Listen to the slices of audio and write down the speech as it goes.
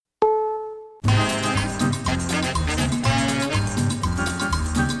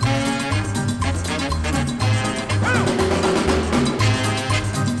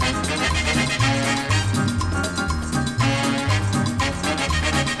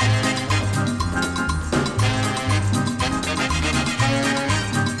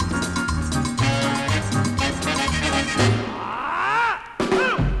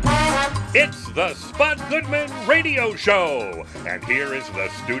the Spud Goodman Radio Show. And here is the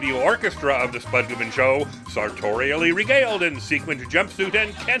studio orchestra of the Spud Goodman Show, sartorially regaled in sequined jumpsuit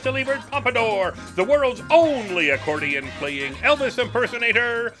and cantilevered pompadour, the world's only accordion-playing Elvis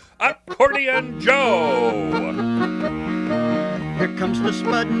impersonator, Accordion Joe. Here comes the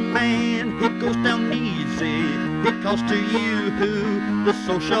Spud Man, he goes down easy. He calls to you, the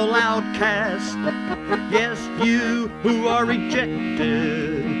social outcast. Yes, you who are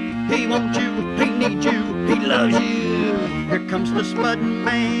rejected. He wants you, he needs you, he loves you. Here comes the Spud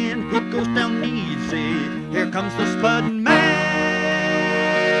Man, he goes down easy. Here comes the Spud Man.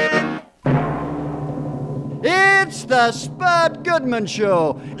 It's the Spud Goodman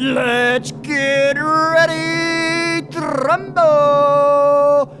Show. Let's get ready to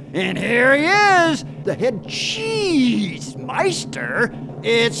rumble. And here he is, the head cheese meister.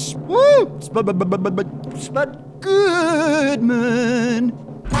 It's Spud Goodman.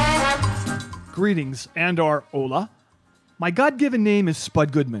 Greetings, and our Ola. My God-given name is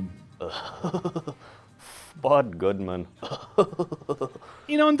Spud Goodman. Spud Goodman.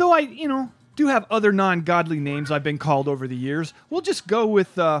 And though I, do have other non-godly names I've been called over the years, we'll just go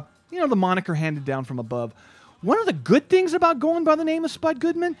with, the moniker handed down from above. One of the good things about going by the name of Spud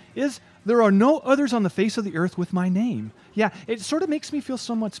Goodman is there are no others on the face of the earth with my name. Yeah, it sort of makes me feel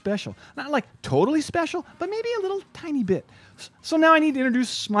somewhat special. Not like totally special, but maybe a little tiny bit. So now I need to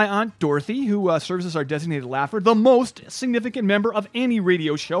introduce my Aunt Dorothy, who serves as our designated laugher, the most significant member of any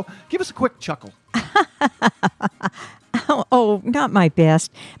radio show. Give us a quick chuckle. Oh, not my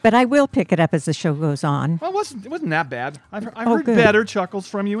best, but I will pick it up as the show goes on. Well, it wasn't that bad. I've heard better chuckles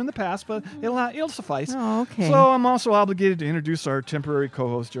from you in the past, but it'll suffice. Oh, okay. So I'm also obligated to introduce our temporary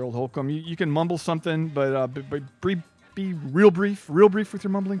co-host, Gerald Holcomb. You can mumble something, but be real brief with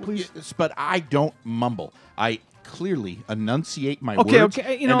your mumbling, please. Yes, but I don't mumble. I clearly enunciate my words.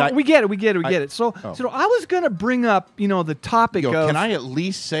 Okay. We get it. So I was going to bring up, the topic of... Can I at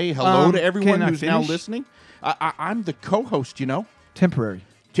least say hello to everyone who's now listening? I'm the co-host, Temporary.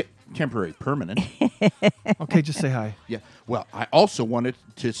 Temporary, permanent. Okay, just say hi. Yeah. Well, I also wanted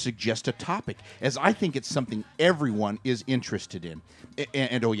to suggest a topic, as I think it's something everyone is interested in.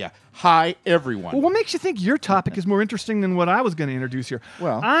 And oh yeah, hi everyone. Well, what makes you think your topic is more interesting than what I was going to introduce here?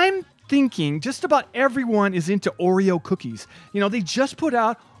 Well, I'm thinking just about everyone is into Oreo cookies. They just put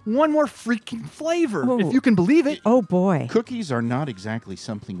out one more freaking flavor, if you can believe it. Oh, boy. Cookies are not exactly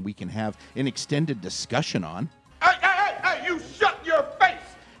something we can have an extended discussion on. Hey, you shut your face!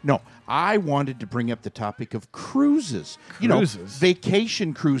 No, I wanted to bring up the topic of cruises. Cruises?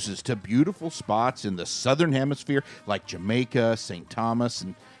 Vacation cruises to beautiful spots in the southern hemisphere like Jamaica, St. Thomas,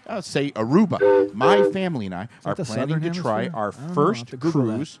 and say Aruba. My family and I are planning to try our first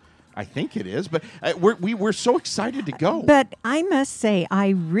cruise. I think it is, but we're so excited to go. But I must say, I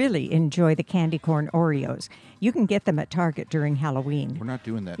really enjoy the candy corn Oreos. You can get them at Target during Halloween. We're not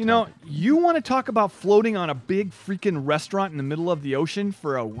doing that. You want to talk about floating on a big freaking restaurant in the middle of the ocean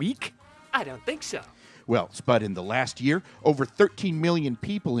for a week? I don't think so. Well, Spud, in the last year, over 13 million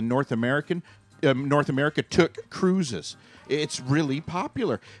people in North America took cruises. It's really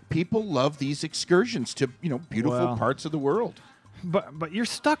popular. People love these excursions to, beautiful parts of the world. But you're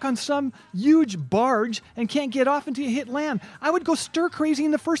stuck on some huge barge and can't get off until you hit land. I would go stir crazy in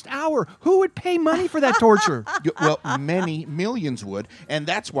the first hour. Who would pay money for that torture? Well, many millions would, and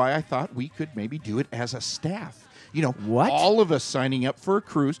that's why I thought we could maybe do it as a staff. What? All of us signing up for a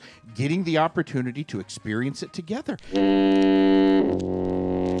cruise, getting the opportunity to experience it together.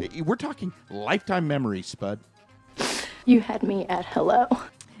 We're talking lifetime memories, Spud. You had me at hello.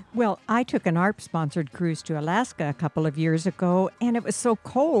 Well, I took an ARP-sponsored cruise to Alaska a couple of years ago, and it was so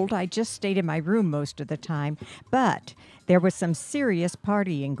cold I just stayed in my room most of the time. But there was some serious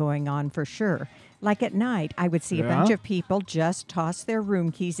partying going on for sure. Like at night, I would see a bunch of people just toss their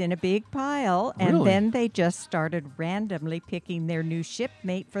room keys in a big pile, and then they just started randomly picking their new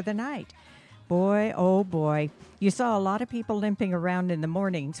shipmate for the night. Boy, oh boy. You saw a lot of people limping around in the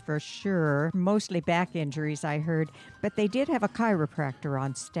mornings for sure. Mostly back injuries, I heard. But they did have a chiropractor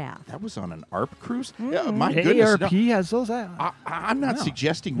on staff. That was on an ARP cruise? Yeah, my goodness. ARP has those. I'm not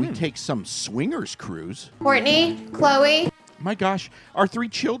suggesting we take some swingers cruise. Courtney, Chloe. My gosh, our 3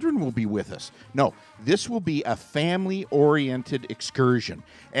 children will be with us. No, this will be a family-oriented excursion.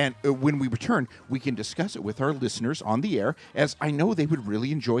 And when we return, we can discuss it with our listeners on the air, as I know they would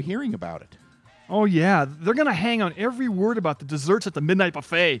really enjoy hearing about it. Oh, yeah. They're going to hang on every word about the desserts at the Midnight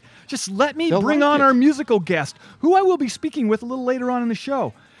Buffet. Just let me bring on our musical guest, who I will be speaking with a little later on in the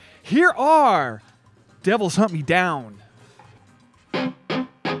show. Here are Devils Hunt Me Down.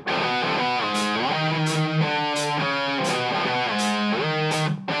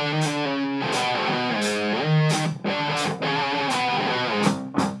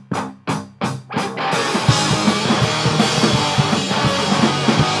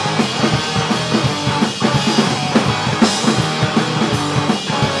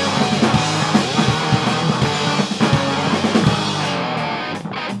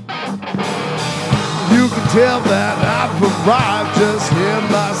 Till that I've arrived, just hear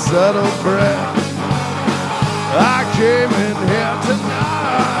my subtle breath. I came in here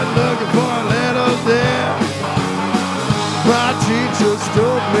tonight looking for a little death. My teachers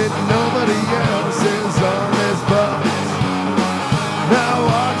told me nobody else is on this bus. Now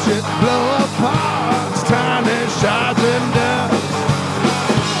watch it blow apart, tiny shards and dust.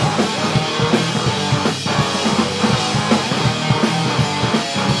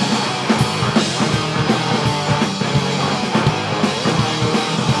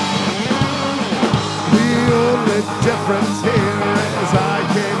 The only difference here is I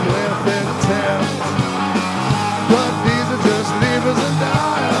came with intent. But these are just levers and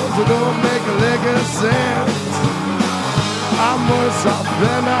dials that don't make a lick of sense. I'm worse off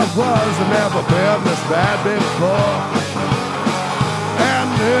than I was, I've never been this bad before.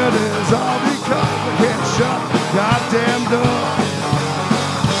 And it is all because I can't shut the goddamn door.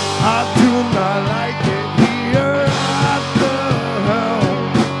 I do not like it here at the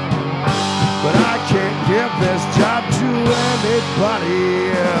helm, but I can't give this job to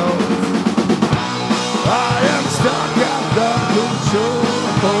anybody else. I am stuck at the control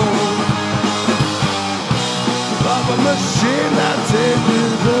of a machine that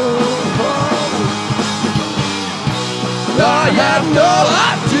takes over. I have no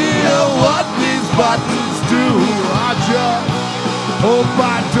idea what these buttons do. I just hope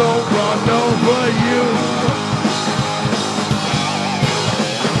I don't run over you.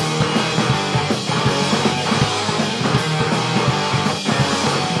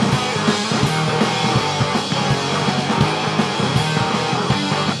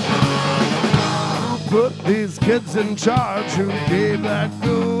 Put these kids in charge who gave that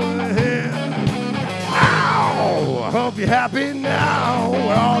go-ahead. Ow! I hope you're happy now.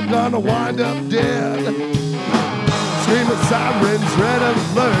 We're all gonna wind up dead. Screaming sirens, red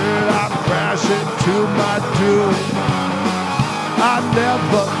alert. I'm crashing to my doom. I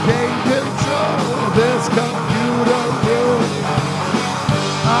never gained control of this computer room.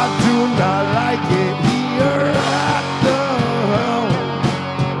 I do not like it here at the helm,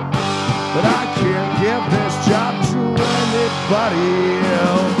 but I can't give this job to anybody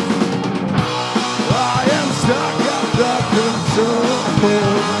else. I am stuck at the control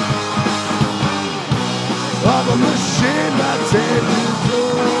of a machine that takes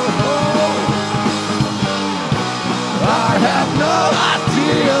over. I have no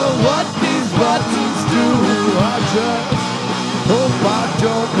idea what these buttons do. I just hope I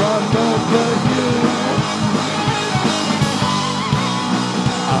don't run over you.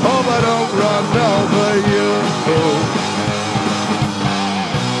 I hope I don't run over you.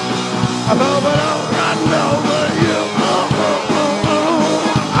 I hope I don't run over you.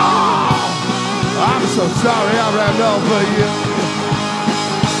 Oh, I'm so sorry I ran over you.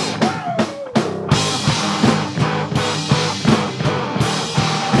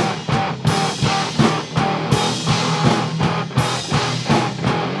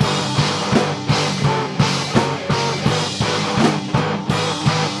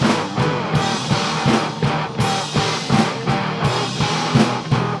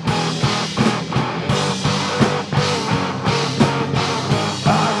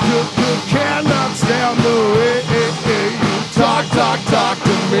 Talk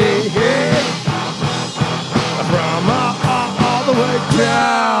to me from all the way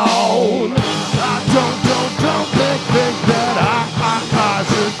down. Don't think that I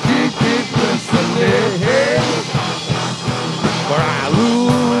should keep listening, or I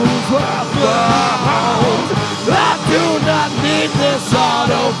lose what I found. I do not need this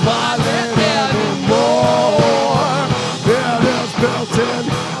autopilot anymore. It is built in,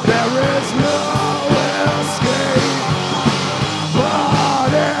 there is no escape.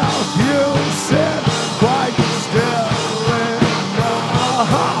 But if you sit quite still in my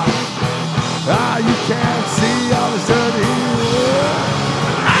heart, you can't see all the dirty.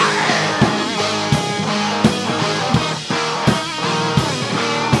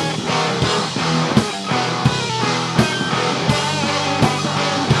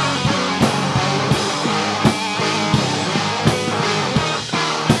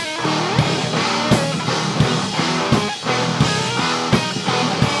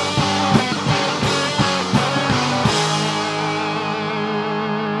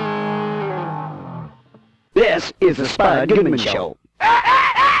 This is the Spud Goodman Show.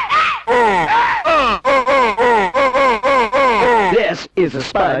 This is the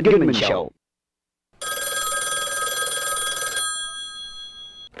Spud Goodman Show.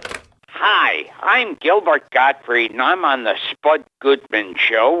 Hi, I'm Gilbert Gottfried, and I'm on the Spud Goodman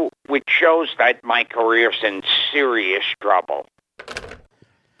Show, which shows that my career's in serious trouble.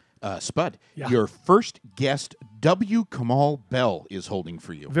 Spud, Yeah. your first guest, W. Kamal Bell, is holding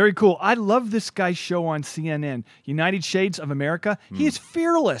for you. Very cool. I love this guy's show on CNN, United Shades of America. He is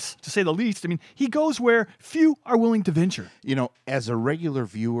fearless, to say the least. I mean, he goes where few are willing to venture. You know, as a regular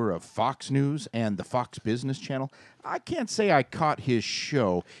viewer of Fox News and the Fox Business Channel, I can't say I caught his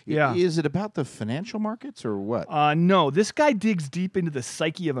show. Yeah. Is it about the financial markets or what? No, this guy digs deep into the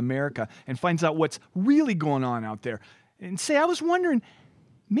psyche of America and finds out what's really going on out there. And say, I was wondering,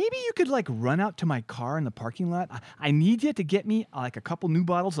 maybe you could run out to my car in the parking lot. I need you to get me a couple new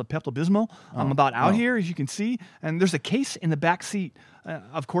bottles of Pepto-Bismol. I'm about out here, as you can see, and there's a case in the back seat.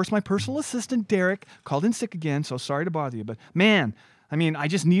 Of course, my personal assistant, Derek, called in sick again, so sorry to bother you. But man, I mean, I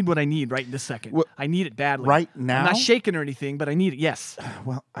just need what I need right this second. Well, I need it badly. right now? I'm not shaking or anything, but I need it, yes.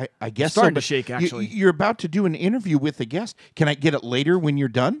 Well, I guess Starting so, to shake, actually. You're about to do an interview with a guest. Can I get it later when you're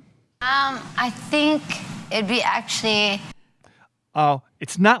done? I think it'd be actually... Oh,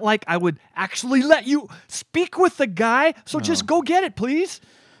 it's not like I would actually let you speak with the guy, so just go get it, please.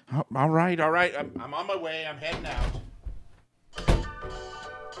 All right. I'm on my way. I'm heading out.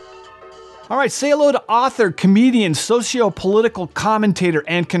 All right, say hello to author, comedian, socio-political commentator,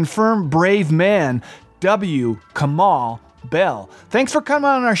 and confirmed brave man, W. Kamal Bell. Thanks for coming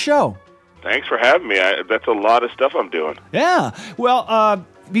on our show. Thanks for having me. That's a lot of stuff I'm doing. Yeah. Well,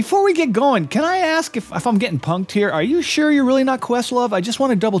 before we get going, can I ask if I'm getting punked here? Are you sure you're really not Questlove? I just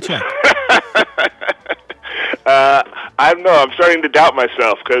want to double check. I don't know. I'm starting to doubt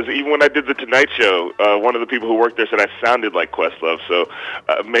myself because even when I did the Tonight Show, one of the people who worked there said I sounded like Questlove. So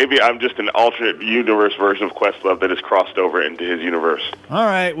maybe I'm just an alternate universe version of Questlove that has crossed over into his universe. All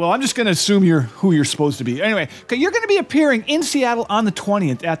right. Well, I'm just going to assume you're who you're supposed to be. Anyway, you're going to be appearing in Seattle on the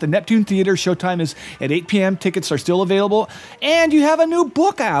 20th at the Neptune Theater. Showtime is at 8 p.m. Tickets are still available. And you have a new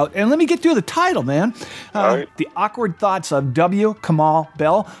book out. And let me get through the title, man. All right. The Awkward Thoughts of W. Kamal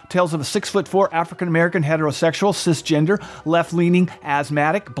Bell. Tales of a 6'4" African-American heterosexual, cisgender, left-leaning,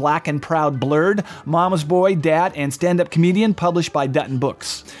 asthmatic, black and proud blurred, mama's boy, dad, and stand-up comedian, published by Dutton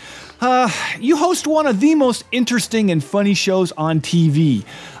Books. You host one of the most interesting and funny shows on TV.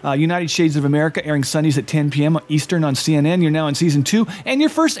 United Shades of America, airing Sundays at 10 p.m. Eastern on CNN. You're now in season 2. And your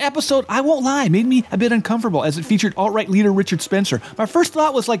first episode, I won't lie, made me a bit uncomfortable as it featured alt-right leader Richard Spencer. My first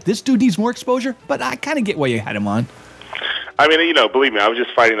thought was this dude needs more exposure, but I kind of get why you had him on. I mean, believe me, I was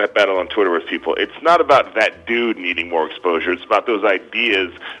just fighting that battle on Twitter with people. It's not about that dude needing more exposure. It's about those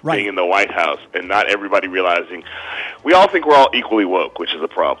ideas being in the White House and not everybody realizing. We all think we're all equally woke, which is a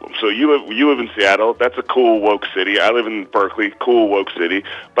problem. So you live in Seattle. That's a cool, woke city. I live in Berkeley, cool, woke city.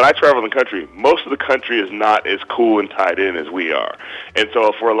 But I travel the country. Most of the country is not as cool and tied in as we are. And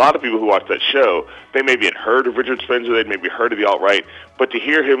so for a lot of people who watch that show, they maybe had heard of Richard Spencer. They'd maybe heard of the alt-right. But to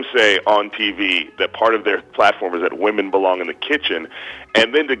hear him say on TV that part of their platform is that women belong in the kitchen,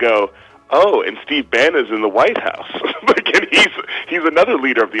 and then to go, oh, and Steve Bannon's in the White House. And he's another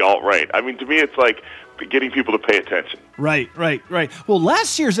leader of the alt-right. I mean, to me, it's like getting people to pay attention. Right. Well,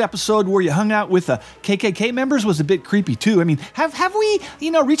 last year's episode where you hung out with KKK members was a bit creepy, too. I mean, have we,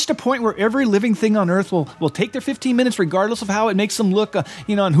 reached a point where every living thing on Earth will take their 15 minutes regardless of how it makes them look,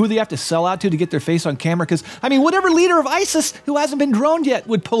 and who they have to sell out to get their face on camera? Because, I mean, whatever leader of ISIS who hasn't been droned yet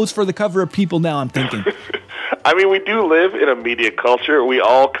would pose for the cover of People Now, I'm thinking. I mean, we do live in a media culture. We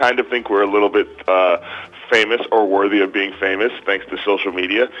all kind of think we're a little bit famous or worthy of being famous thanks to social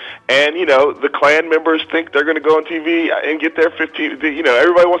media. And, the Klan members think they're going to go on TV and get their 15,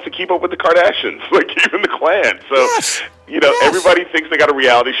 everybody wants to keep up with the Kardashians, even the Klan. So, yes. Everybody thinks they got a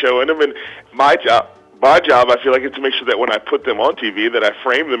reality show in them. And my job, I feel like, is to make sure that when I put them on TV, that I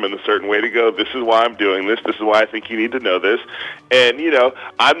frame them in a certain way to go, this is why I'm doing this. This is why I think you need to know this. And,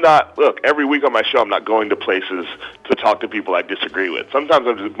 I'm not, every week on my show, I'm not going to places to talk to people I disagree with. Sometimes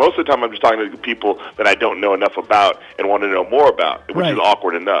most of the time I'm just talking to people that I don't know enough about and want to know more about, which is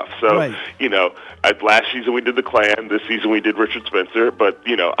awkward enough. So, last season we did the Klan, this season we did Richard Spencer, but,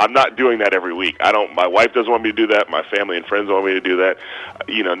 I'm not doing that every week. My wife doesn't want me to do that. My family and friends don't want me to do that.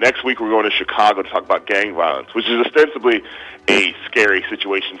 Next week we're going to Chicago to talk about gang violence, which is ostensibly a scary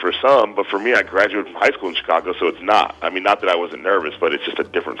situation for some, but for me, I graduated from high school in Chicago, so it's not. I mean, not that I wasn't nervous, but it's just a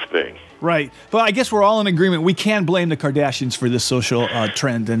different thing. Right. But I guess we're all in agreement. We can blame the Kardashians for this social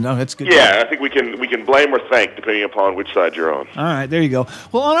trend, and that's good. Yeah, I think we can blame or thank, depending upon which side you're on. All right, there you go.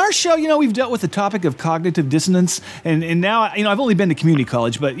 Well, on our show, we've dealt with the topic of cognitive dissonance, and now, I've only been to community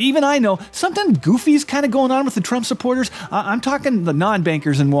college, but even I know something goofy is kind of going on with the Trump supporters. I'm talking the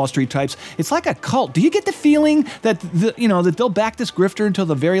non-bankers and Wall Street types. It's like a cult. Do you get the feeling that that they'll back this grifter until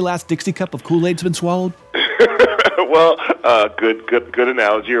the very last Dixie cup of Kool-Aid's been swallowed? Good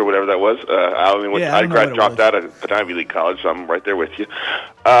analogy or whatever that was. I dropped out of an Ivy League college, so I'm right there with you.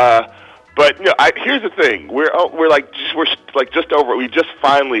 But here's the thing: we're just over. We just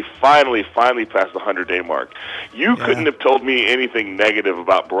finally passed the 100-day mark. You couldn't have told me anything negative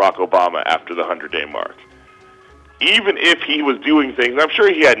about Barack Obama after the 100-day mark. Even if he was doing things, I'm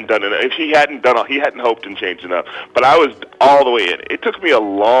sure he hadn't done enough. If he hadn't hoped and changed enough. But I was all the way in. It took me a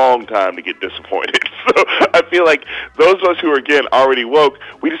long time to get disappointed. So I feel like those of us who are, again, already woke,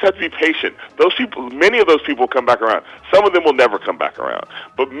 we just have to be patient. Those people, many of those people will come back around. Some of them will never come back around.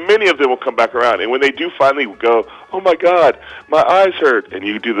 But many of them will come back around. And when they do finally go, oh, my God, my eyes hurt, and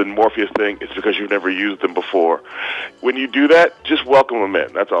you do the Morpheus thing, it's because you've never used them before. When you do that, just welcome them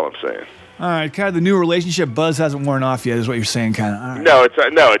in. That's all I'm saying. All right, kind of the new relationship buzz hasn't worn off yet, is what you're saying, kind of. All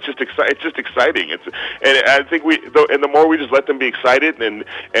right. No, it's just exciting. And I think the more we just let them be excited, and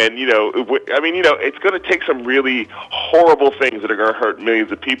it's going to take some really horrible things that are going to hurt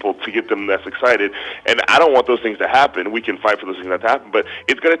millions of people to get them less excited. And I don't want those things to happen. We can fight for those things not to happen, but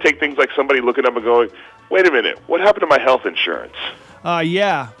it's going to take things like somebody looking up and going, "Wait a minute, what happened to my health insurance?"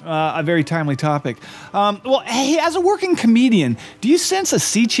 A very timely topic. Well, hey, as a working comedian, do you sense a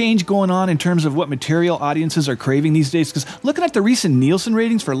sea change going on in terms of what material audiences are craving these days? Because looking at the recent Nielsen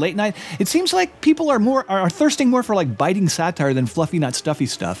ratings for late night, it seems like people are thirsting more for like biting satire than fluffy, not stuffy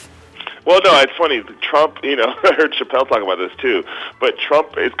stuff. Well, no, it's funny. Trump, I heard Chappelle talk about this too, but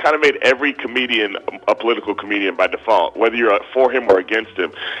Trump has kind of made every comedian a political comedian by default, whether you're for him or against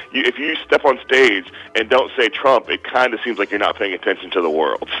him. If you step on stage and don't say Trump, it kind of seems like you're not paying attention to the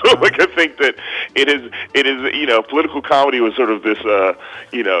world. So, I think that it is, political comedy was sort of this,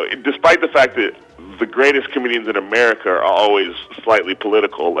 despite the fact that the greatest comedians in America are always slightly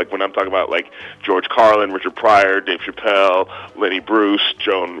political. Like when I'm talking about like George Carlin, Richard Pryor, Dave Chappelle, Lenny Bruce,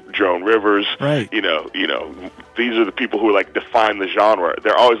 Joan Rivers. Right. These are the people who like define the genre.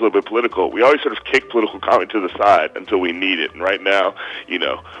 They're always a little bit political. We always sort of kick political comedy to the side until we need it. And right now,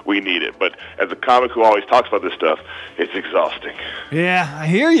 we need it. But as a comic who always talks about this stuff, it's exhausting. Yeah, I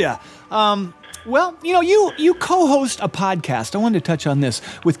hear you. Well, you co-host a podcast, I wanted to touch on this,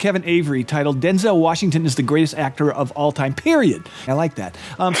 with Kevin Avery titled Denzel Washington is the Greatest Actor of All Time, period. I like that.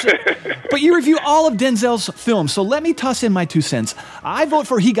 But you review all of Denzel's films, so let me toss in my 2 cents. I vote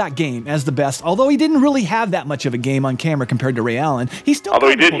for He Got Game as the best, although he didn't really have that much of a game on camera compared to Ray Allen. He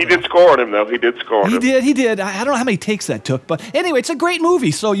did score on him, though. He did score on him. He did. I don't know how many takes that took, but anyway, it's a great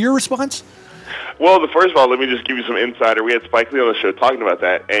movie, so your response? Well, first of all, let me just give you some insider. We had Spike Lee on the show talking about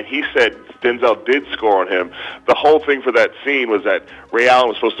that, and he said Denzel did score on him. The whole thing for that scene was that Ray Allen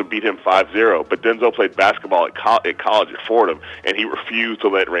was supposed to beat him 5-0, but Denzel played basketball at college at Fordham, and he refused to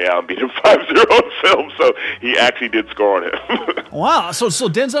let Ray Allen beat him 5-0 on film, so he actually did score on him. Wow, so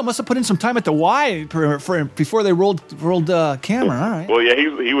Denzel must have put in some time at the Y before they rolled camera. All right. Well, yeah,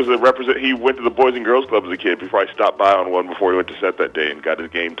 he was he went to the Boys and Girls Club as a kid before I stopped by on one before he went to set that day and got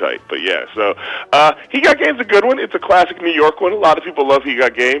his game tight. But yeah, so He Got Game's a good one. It's a classic New York one. A lot of people love He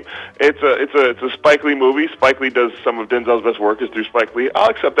Got Game. It's a Spike Lee movie. Spike Lee does some of Denzel's best work is through Spike Lee. I'll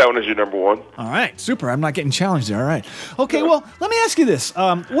accept that one as your number one. All right, super. I'm not getting challenged there. All right. Okay, well, let me ask you this.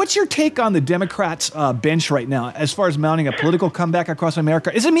 What's your take on the Democrats' bench right now as far as mounting a political comeback across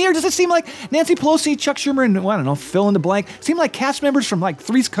America? Is it me, or does it seem like Nancy Pelosi, Chuck Schumer, and, I don't know, fill in the blank, seem like cast members from, like,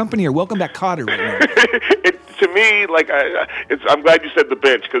 Three's Company or Welcome Back Kotter right now? To me, I'm glad you said the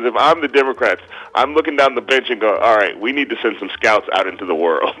bench, because if I'm the Democrats, I'm looking down the bench and going, all right, we need to send some scouts out into the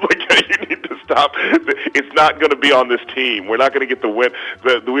world. You need to stop. It's not going to be on this team. We're not going to get the win.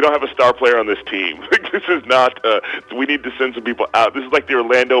 We don't have a star player on this team. This is not. We need to send some people out. This is like the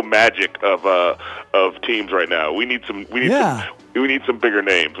Orlando Magic of teams right now. We need some. We need some bigger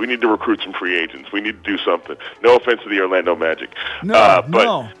names. We need to recruit some free agents. We need to do something. No offense to the Orlando Magic. No.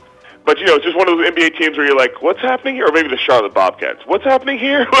 But, it's just one of those NBA teams where you're like, what's happening here? Or maybe the Charlotte Bobcats. What's happening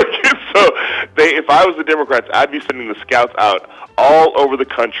here? If I was the Democrats, I'd be sending the scouts out all over the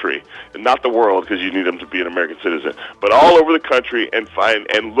country, and not the world because you need them to be an American citizen, but all over the country and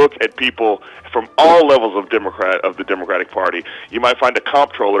look at people from all levels of the Democratic Party. You might find a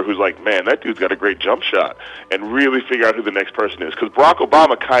comptroller who's like, man, that dude's got a great jump shot, and really figure out who the next person is. Because Barack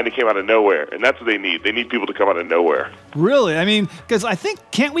Obama kind of came out of nowhere, and that's what they need. They need people to come out of nowhere. Really? I mean, because I think,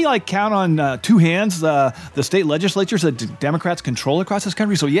 can't we count on 2 hands the state legislatures that Democrats control across this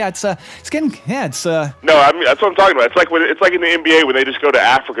country? So yeah, it's getting. No, I mean that's what I'm talking about. It's like in the NBA when they just go to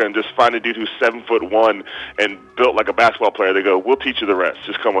Africa and just find a dude who's 7'1" and built like a basketball player. They go, we'll teach you the rest.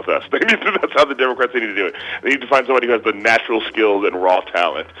 Just come with us. That's how the Democrats need to do it. They need to find somebody who has the natural skills and raw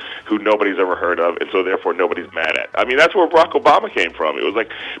talent who nobody's ever heard of, and so therefore nobody's mad at. I mean, that's where Barack Obama came from. It was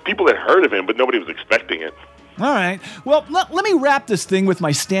like people had heard of him, but nobody was expecting it. All right. Well, let me wrap this thing with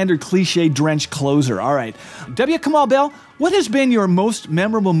my standard cliche-drenched closer. All right. W. Kamau Bell, what has been your most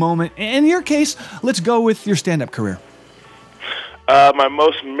memorable moment? In your case, let's go with your stand-up career. My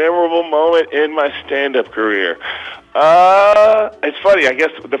most memorable moment in my stand-up career. It's funny. I guess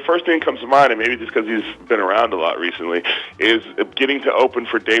the first thing that comes to mind, and maybe just because he's been around a lot recently, is getting to open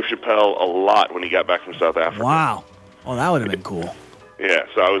for Dave Chappelle a lot when he got back from South Africa. Wow. Oh, that would have been cool. Yeah,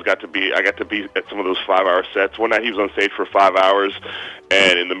 so I got to be at some of those 5-hour sets. One night he was on stage for 5 hours,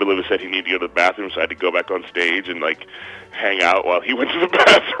 and in the middle of the set he needed to go to the bathroom, so I had to go back on stage and hang out while he went to the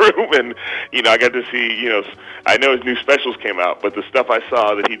bathroom. And I got to see, I know his new specials came out, but the stuff I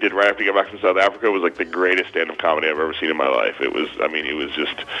saw that he did right after he got back from South Africa was the greatest stand-up comedy I've ever seen in my life. It was,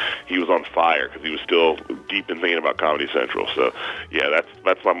 he was on fire because he was still deep in thinking about Comedy Central. So yeah,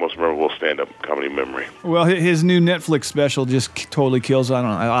 that's my most memorable stand-up comedy memory. Well, his new Netflix special just totally kills. I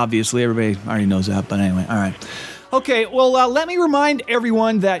don't know. Obviously, everybody already knows that, but anyway, all right. Okay, well, let me remind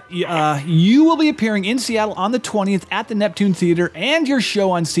everyone that you will be appearing in Seattle on the 20th at the Neptune Theater, and your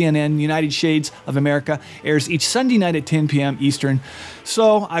show on CNN, United Shades of America, airs each Sunday night at 10 p.m. Eastern.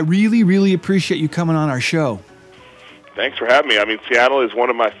 So I really, really appreciate you coming on our show. Thanks for having me. I mean, Seattle is one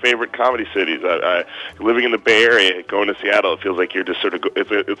of my favorite comedy cities. Living in the Bay Area, going to Seattle, it feels like you're just sort of,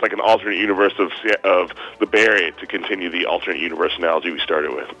 it's like an alternate universe of the Bay Area, to continue the alternate universe analogy we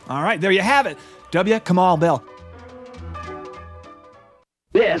started with. All right, there you have it. W. Kamau Bell.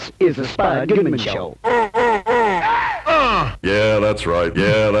 This is the Spud Goodman Show. Yeah, that's right.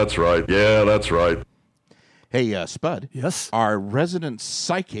 Yeah, that's right. Yeah, that's right. Hey, Spud. Yes? Our resident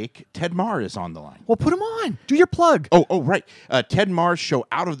psychic, Ted Marr, is on the line. Well, put him on. Do your plug. Oh, right. Ted Marr's show,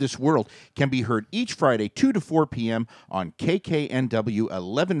 Out of This World, can be heard each Friday, 2 to 4 p.m. on KKNW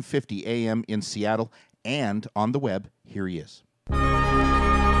 1150 a.m. in Seattle, and on the web. Here he is.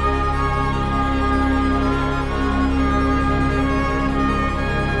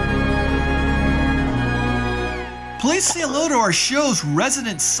 Please say hello to our show's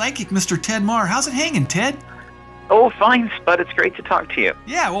resident psychic, Mr. Ted Marr. How's it hanging, Ted? Oh, fine, Spud. It's great to talk to you.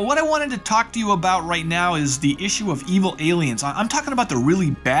 Yeah, well, what I wanted to talk to you about right now is the issue of evil aliens. I'm talking about the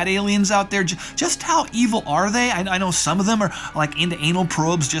really bad aliens out there. Just how evil are they? I know some of them are into anal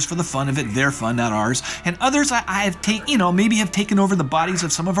probes just for the fun of it. Their fun, not ours. And others I have maybe have taken over the bodies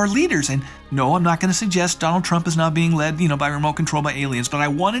of some of our leaders. And no, I'm not going to suggest Donald Trump is now being led, by remote control by aliens. But I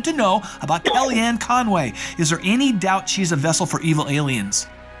wanted to know about Kellyanne Conway. Is there any doubt she's a vessel for evil aliens?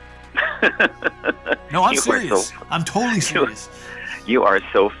 No, I'm serious. I'm totally serious. You are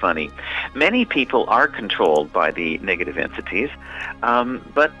so funny. Many people are controlled by the negative entities,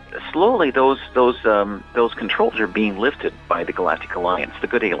 but slowly those controls are being lifted by the Galactic Alliance, the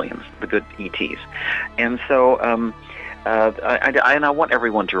good aliens, the good ETs, and so. I want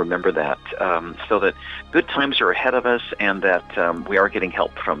everyone to remember that, so that good times are ahead of us, and that we are getting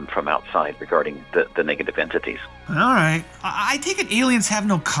help from outside regarding the negative entities. All right. I take it aliens have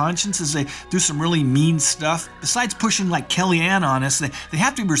no conscience as they do some really mean stuff. Besides pushing Kellyanne on us, they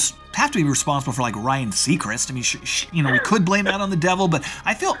have to be responsible for Ryan Seacrest. I mean, we could blame that on the devil, but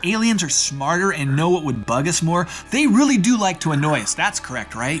I feel aliens are smarter and know what would bug us more. They really do like to annoy us. That's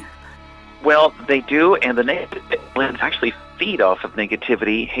correct, right? Well, they do, and the negative aliens actually feed off of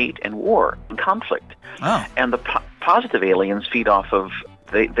negativity, hate, and war, and conflict. Oh. And the positive aliens feed off of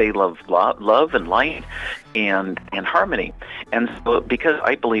they love and light and harmony. And so, because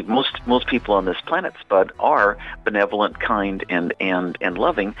I believe most people on this planet, Spud, are benevolent, kind, and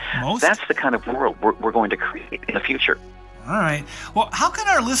loving, that's the kind of world we're going to create in the future. All right. Well, how can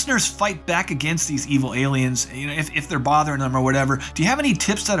our listeners fight back against these evil aliens, if they're bothering them or whatever? Do you have any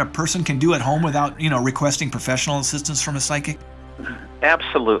tips that a person can do at home without, requesting professional assistance from a psychic?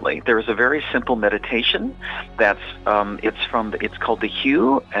 Absolutely. There is a very simple meditation that's it's called the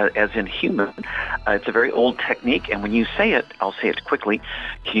Hue, as in human. It's a very old technique, and when you say it, I'll say it quickly,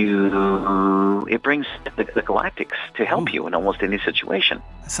 Hue, it brings the galactics to help you in almost any situation.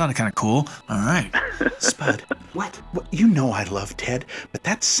 That sounded kind of cool. All right. Spud, what? You know I love Ted, but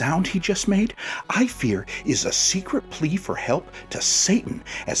that sound he just made, I fear, is a secret plea for help to Satan,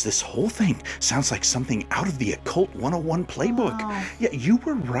 as this whole thing sounds like something out of the Occult 101 playbook. Oh. Yeah, you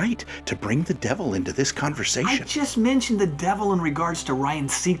were right to bring the devil into this conversation. I just mentioned the devil in regards to Ryan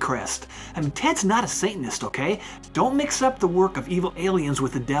Seacrest. Ted's not a Satanist, okay? Don't mix up the work of evil aliens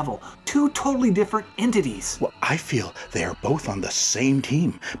with the devil. Two totally different entities. Well, I feel they are both on the same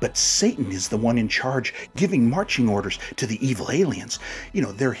team, but Satan is the one in charge, giving marching orders to the evil aliens.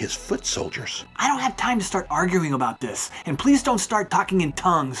 They're his foot soldiers. I don't have time to start arguing about this, and please don't start talking in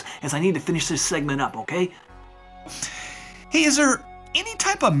tongues, as I need to finish this segment up, okay? Hey, is there any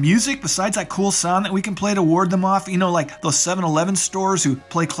type of music besides that cool sound that we can play to ward them off? You know, like those 7-Eleven stores who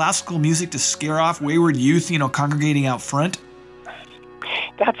play classical music to scare off wayward youth, you know, congregating out front?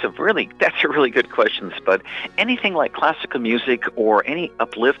 That's a really good question, Spud. Anything like classical music or any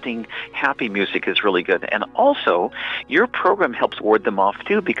uplifting, happy music is really good. And also, your program helps ward them off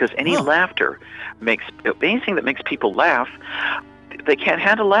too, because any laughter anything that makes people laugh, they can't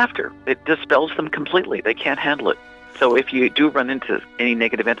handle laughter. It dispels them completely. They can't handle it. So if you do run into any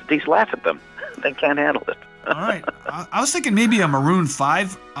negative entities, laugh at them. They can't handle it. All right. I was thinking maybe a Maroon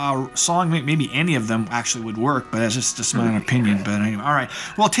 5 song, maybe any of them actually would work, but that's just my own opinion. But anyway, all right.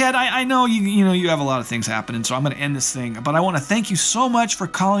 Well, Ted, I know you have a lot of things happening, so I'm going to end this thing. But I want to thank you so much for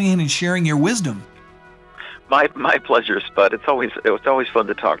calling in and sharing your wisdom. My pleasure, Spud. It was always fun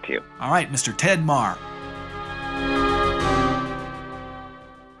to talk to you. All right, Mr. Ted Marr.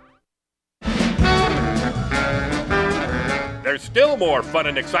 There's still more fun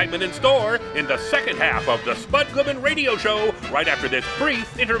and excitement in store in the second half of the Spud Goodman Radio Show right after this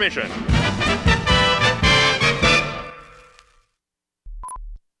brief intermission.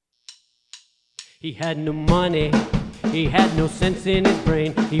 He had no money, he had no sense in his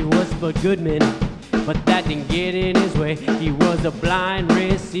brain. He was Spud Goodman, but that didn't get in his way. He was a blind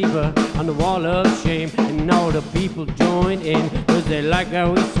receiver on the wall of shame, and all the people joined in, cause they like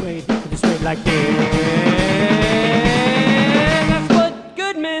how he swayed. He swayed like this.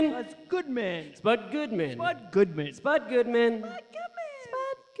 That's Goodman. Spud Goodman. Spud Goodman. Spud Goodman. Spud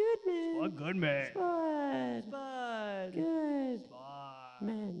Goodman. Spud Goodman. Spud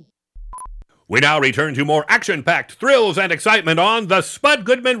Goodman. We now return to more action-packed thrills and excitement on the Spud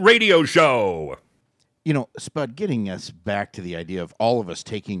Goodman Radio Show. You know, Spud, getting us back to the idea of all of us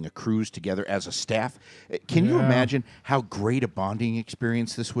taking a cruise together as a staff, can you imagine how great a bonding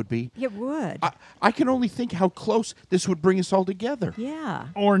experience this would be? It would. I can only think how close this would bring us all together. Yeah.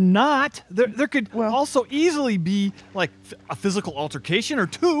 Or not. There could also easily be like a physical altercation or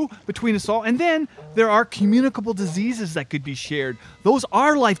two between us all. And then there are communicable diseases that could be shared. Those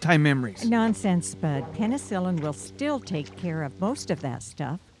are lifetime memories. Nonsense, Spud. Penicillin will still take care of most of that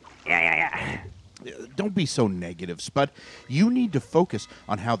stuff. Yeah. Don't be so negative, Spud. You need to focus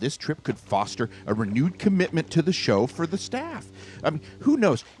on how this trip could foster a renewed commitment to the show for the staff. I mean, who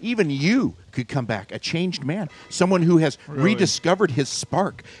knows? Even you could come back a changed man, someone who has rediscovered his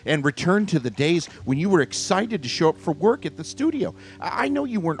spark and returned to the days when you were excited to show up for work at the studio. I know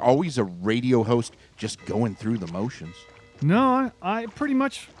you weren't always a radio host just going through the motions. No, I pretty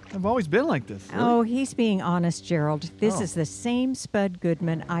much have always been like this. Oh, he's being honest, Gerald. This is the same Spud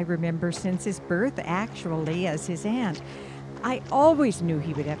Goodman I remember since his birth, actually, as his aunt. I always knew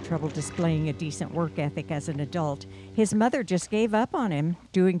he would have trouble displaying a decent work ethic as an adult. His mother just gave up on him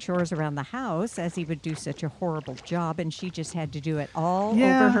doing chores around the house, as he would do such a horrible job, and she just had to do it all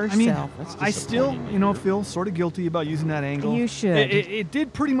over herself. I mean, I still, feel sort of guilty about using that angle. You should. It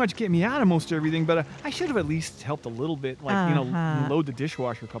did pretty much get me out of most everything, but I should have at least helped a little bit, like, load the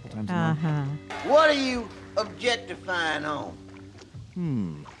dishwasher a couple times a month. What are you objectifying on?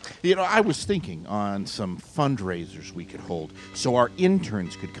 I was thinking on some fundraisers we could hold so our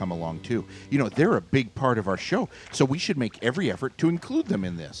interns could come along too. They're a big part of our show, so we should make every effort to include them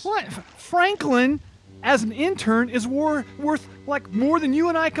in this. What? Franklin, as an intern, is worth like more than you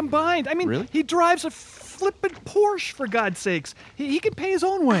and I combined. I mean, really? He drives a flippin' Porsche, for God's sakes. He can pay his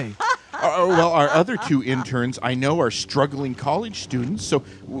own way. Well, our other two interns I know are struggling college students, so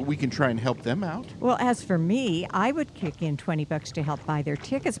we can try and help them out. Well, as for me, I would kick in $20 to help buy their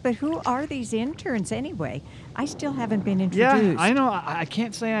tickets, but who are these interns anyway? I still haven't been introduced. Yeah, I know. I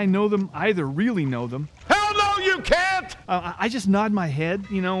can't say I know them either, really know them. Hell no, you can't! I just nod my head,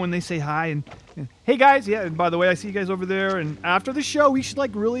 when they say hi and hey guys, yeah, and by the way, I see you guys over there, and after the show, we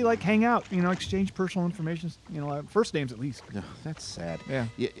should really hang out, exchange personal information, first names at least. No, that's sad. Yeah.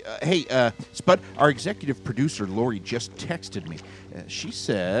 Hey, Spud, our executive producer, Lori, just texted me. She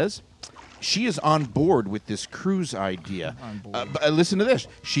says she is on board with this cruise idea. But listen to this.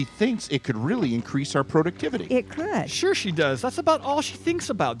 She thinks it could really increase our productivity. It could. Sure she does. That's about all she thinks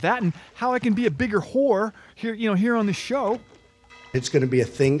about. That and how I can be a bigger whore here on the show. It's going to be a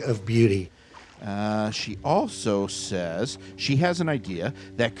thing of beauty. She also says she has an idea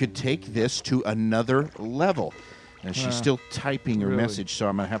that could take this to another level. And she's still typing her message, so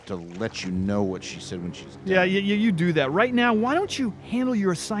I'm going to have to let you know what she said when she's done. Yeah, you do that. Right now, why don't you handle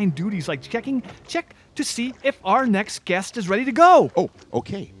your assigned duties, like check to see if our next guest is ready to go. Oh,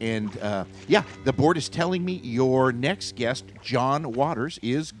 okay. And, yeah, the board is telling me your next guest, John Waters,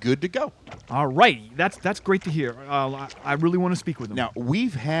 is good to go. All right. That's great to hear. I really want to speak with him. Now,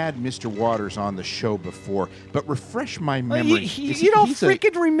 we've had Mr. Waters on the show before, but refresh my memory. You don't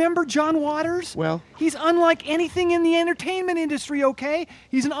freaking remember John Waters? Well, he's unlike anything in the entertainment industry, okay?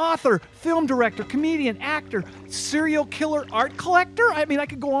 He's an author, film director, comedian, actor, serial killer, art collector. I mean, I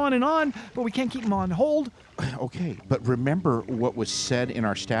could go on, but we can't keep him on hold. Okay, but remember what was said in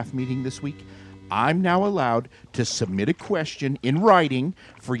our staff meeting this week? I'm now allowed to submit a question in writing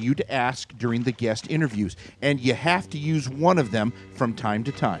for you to ask during the guest interviews, and you have to use one of them from time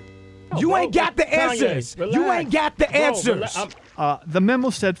to time. You ain't got the answers. You ain't got the answers. The memo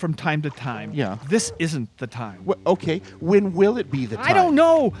said from time to time. Yeah. This isn't the time. Well, okay, when will it be the time? I don't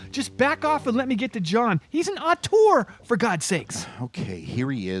know. Just back off and let me get to John. He's an auteur, for God's sakes. Okay, here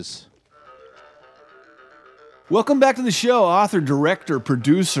he is. Welcome back to the show, author, director,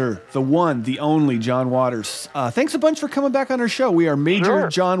 producer, the one, the only John Waters. Thanks a bunch for coming back on our show. We are major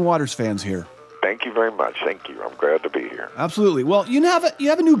John Waters fans here. Thank you very much. Thank you. I'm glad to be here. Absolutely. Well, you have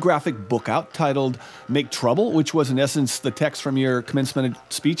a new graphic book out titled Make Trouble, which was in essence the text from your commencement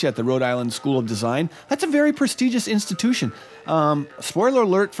speech at the Rhode Island School of Design. That's a very prestigious institution. Spoiler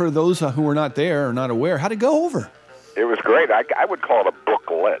alert for those who were not there or not aware. How'd it go over? It was great. I would call it a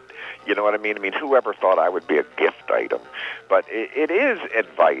booklet. You know what I mean? I mean, whoever thought I would be a gift item? But it is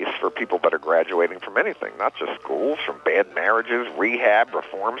advice for people that are graduating from anything, not just schools, from bad marriages, rehab,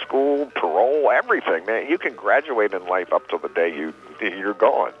 reform school, parole, everything. Man, you can graduate in life up till the day you're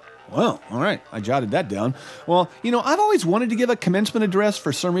gone. Well, all right. I jotted that down. Well, I've always wanted to give a commencement address.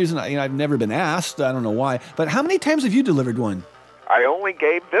 For some reason, I've never been asked. I don't know why. But how many times have you delivered one? I only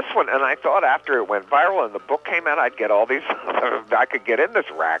gave this one, and I thought after it went viral and the book came out, I'd get all these, I could get in this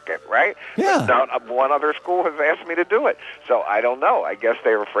racket, right? Yeah. But not one other school has asked me to do it. So I don't know. I guess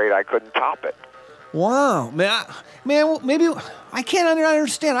they were afraid I couldn't top it. Wow. Man, maybe, I can't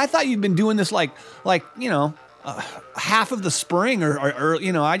understand. I thought you'd been doing this like half of the spring or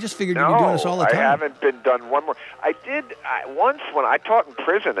I just figured you'd be doing this all the time. I haven't been done one more. I did once when I taught in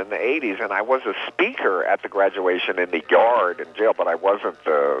prison in the 80s, and I was a speaker at the graduation in the yard in jail, but I wasn't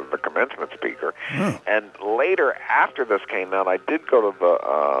the commencement speaker. And later, after this came out, I did go to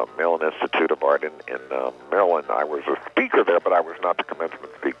the Maryland Institute of Art in Maryland. I was a speaker there, but I was not the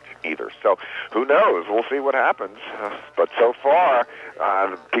commencement speaker either. So who knows? We'll see what happens. But so far,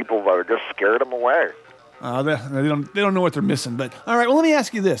 people are just scared them away. They don't know what they're missing. But all right, well, let me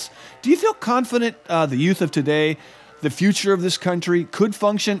ask you this: do you feel confident the youth of today, the future of this country, could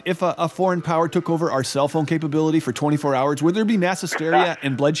function if a foreign power took over our cell phone capability for 24 hours? Would there be mass hysteria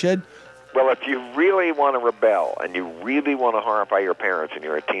and bloodshed? Well, if you really want to rebel and you really want to horrify your parents and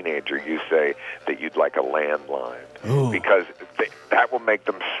you're a teenager, you say that you'd like a landline. Ooh. Because that will make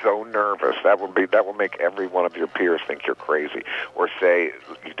them so nervous. That will make every one of your peers think you're crazy. Or say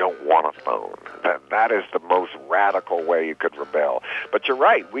you don't want a phone. That is the most radical way you could rebel. But you're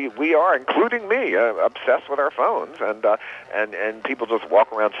right. We are, including me, obsessed with our phones, and people just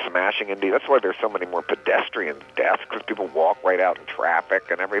walk around smashing into. That's why there's so many more pedestrian deaths, because people walk right out in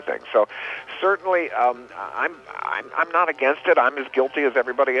traffic and everything. So certainly, I'm not against it. I'm as guilty as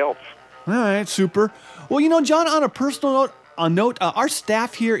everybody else. All right, super. Well, John, on a personal note, our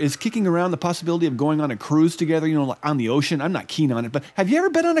staff here is kicking around the possibility of going on a cruise together, like on the ocean. I'm not keen on it, but have you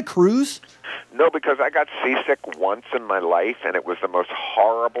ever been on a cruise? No, because I got seasick once in my life, and it was the most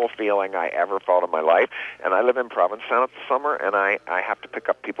horrible feeling I ever felt in my life. And I live in Provincetown in the summer, and I have to pick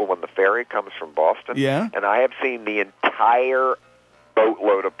up people when the ferry comes from Boston. Yeah. And I have seen the entire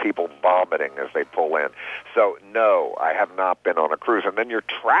boatload of people vomiting as they pull in. So, no, I have not been on a cruise. And then you're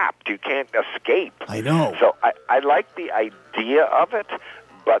trapped. You can't escape. I know. So I like the idea of it,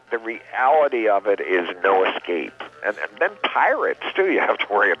 but the reality of it is no escape. And then pirates, too. You have to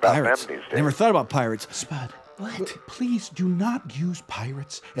worry about Pirates. them these days. Never thought about pirates. Spud, please do not use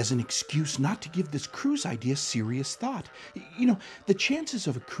pirates as an excuse not to give this cruise idea serious thought. The chances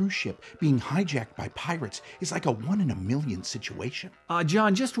of a cruise ship being hijacked by pirates is like a 1 in a million situation.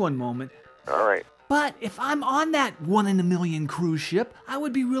 John, just one moment. All right. But if I'm on that 1 in a million cruise ship, I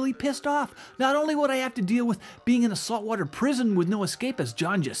would be really pissed off. Not only would I have to deal with being in a saltwater prison with no escape, as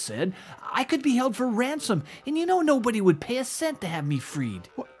John just said, I could be held for ransom, and nobody would pay a cent to have me freed.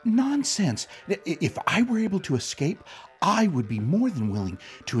 What nonsense. If I were able to escape, I would be more than willing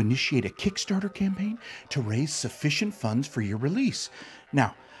to initiate a Kickstarter campaign to raise sufficient funds for your release.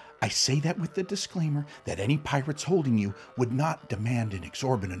 Now, I say that with the disclaimer that any pirates holding you would not demand an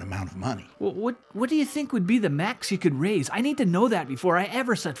exorbitant amount of money. Well, what do you think would be the max you could raise? I need to know that before I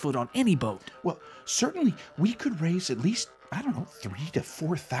ever set foot on any boat. Well, certainly we could raise at least, I don't know, $3,000 to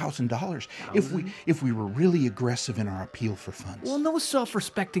 $4,000 if we were really aggressive in our appeal for funds. Well, no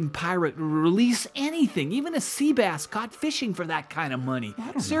self-respecting pirate will release anything, even a sea bass caught fishing for that kind of money.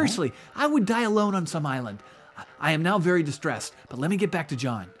 Seriously, I would die alone on some island. I am now very distressed, but let me get back to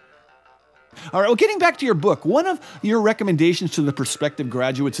John. All right, well, getting back to your book, one of your recommendations to the prospective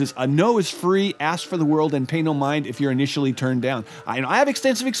graduates is a no is free, ask for the world, and pay no mind if you're initially turned down. I have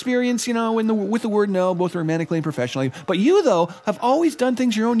extensive experience, with the word no, both romantically and professionally. But you, though, have always done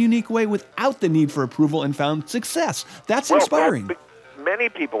things your own unique way without the need for approval and found success. That's inspiring. Many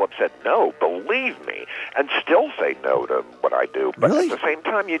people have said no, believe me, and still say no to what I do. But at the same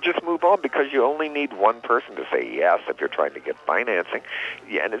time, you just move on because you only need one person to say yes if you're trying to get financing.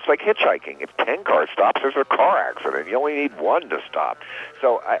 Yeah, and it's like hitchhiking. If 10 cars stop, there's a car accident. You only need one to stop.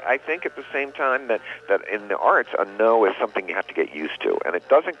 So I think at the same time that in the arts, a no is something you have to get used to. And it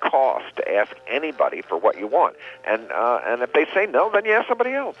doesn't cost to ask anybody for what you want. And if they say no, then you ask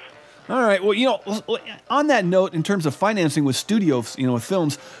somebody else. All right. Well, on that note, in terms of financing with studios, with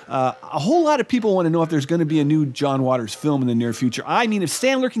films, a whole lot of people want to know if there's going to be a new John Waters film in the near future. I mean, if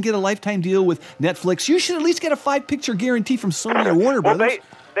Sandler can get a lifetime deal with Netflix, you should at least get a 5-picture guarantee from Sony or Warner Brothers.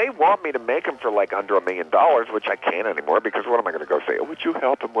 They want me to make them for like under $1 million, which I can't anymore because what am I going to go say? Oh, would you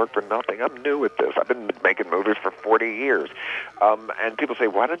help him work for nothing? I'm new at this. I've been making movies for 40 years. And people say,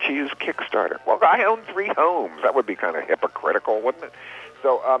 why don't you use Kickstarter? Well, I own 3 homes. That would be kind of hypocritical, wouldn't it?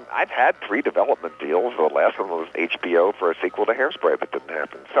 So I've had 3 development deals. The last one was HBO for a sequel to Hairspray that didn't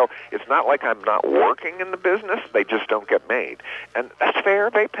happen. So it's not like I'm not working in the business. They just don't get made. And that's fair.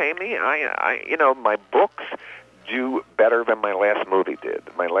 They pay me. My books do better than my last movie did.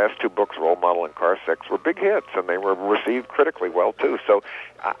 My last 2 books, Role Model and Car 6, were big hits, and they were received critically well, too. So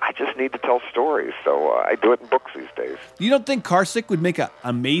I just need to tell stories. So I do it in books these days. You don't think Car 6 would make an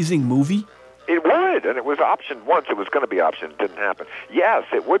amazing movie? It would, and it was optioned once. It was going to be optioned. It didn't happen. Yes,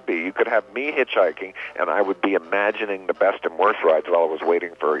 it would be. You could have me hitchhiking, and I would be imagining the best and worst rides while I was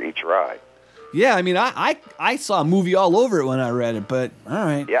waiting for each ride. Yeah, I mean, I saw a movie all over it when I read it, but all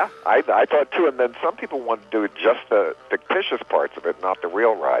right. Yeah, I thought too, and then some people want to do just the fictitious parts of it, not the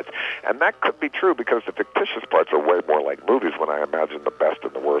real rides. And that could be true because the fictitious parts are way more like movies when I imagine the best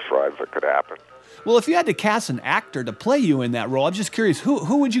and the worst rides that could happen. Well, if you had to cast an actor to play you in that role, I'm just curious,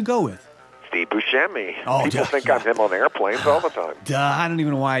 who would you go with? Steve Buscemi. Oh, people think I'm him on airplanes all the time. Duh, I don't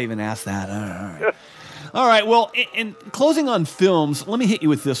even know why I even asked that. All right. All right, well, in closing on films, let me hit you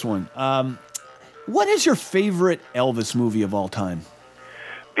with this one. What is your favorite Elvis movie of all time?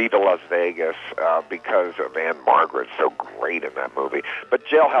 Viva Las Vegas, because of Anne Margaret's so great in that movie. But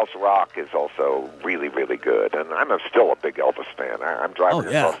Jailhouse Rock is also really, really good. And I'm still a big Elvis fan. I'm driving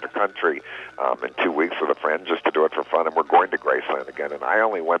across the country in 2 weeks with a friend just to do it for fun. And we're going to Graceland again. And I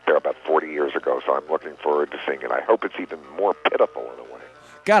only went there about 40 years ago, so I'm looking forward to seeing it. I hope it's even more pitiful in a way.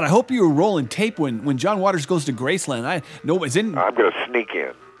 God, I hope you were rolling tape when John Waters goes to Graceland. I'm going to sneak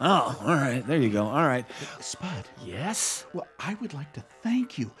in. Oh, all right. There you go. All right. Spud. Yes? Well, I would like to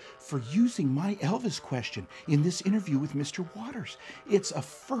thank you for using my Elvis question in this interview with Mr. Waters. It's a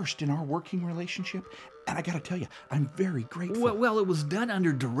first in our working relationship, and I got to tell you, I'm very grateful. Well, it was done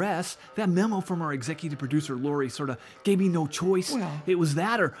under duress. That memo from our executive producer, Lori, sort of gave me no choice. Well, it was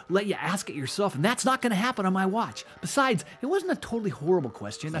that or let you ask it yourself, and that's not going to happen on my watch. Besides, it wasn't a totally horrible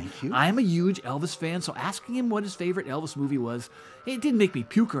question. Thank you. I'm a huge Elvis fan, so asking him what his favorite Elvis movie was, it didn't make me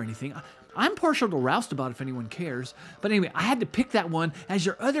puke or anything. I'm partial to Roustabout if anyone cares. But anyway, I had to pick that one as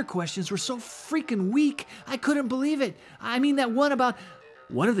your other questions were so freaking weak. I couldn't believe it. I mean, that one about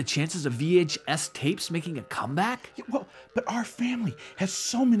what are the chances of VHS tapes making a comeback? Yeah, well, but our family has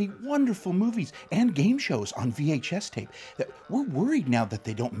so many wonderful movies and game shows on VHS tape that we're worried now that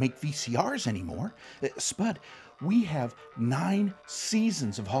they don't make VCRs anymore. Spud, we have 9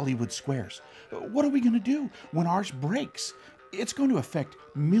 seasons of Hollywood Squares. What are we going to do when ours breaks? It's going to affect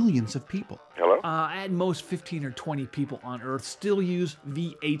millions of people. Hello? At most 15 or 20 people on Earth still use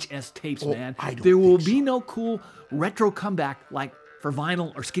VHS tapes, man. There will be no cool retro comeback like for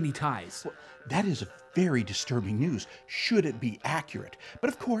vinyl or skinny ties. Well, that is very disturbing news, should it be accurate. But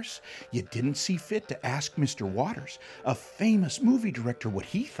of course, you didn't see fit to ask Mr. Waters, a famous movie director, what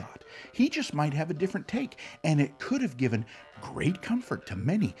he thought. He just might have a different take, and it could have given great comfort to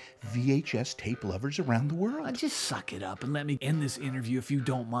many VHS tape lovers around the world. Just suck it up and let me end this interview if you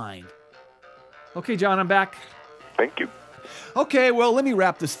don't mind. Okay, John, I'm back. Thank you. Okay, well, let me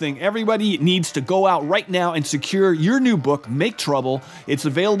wrap this thing. Everybody needs to go out right now and secure your new book, Make Trouble. It's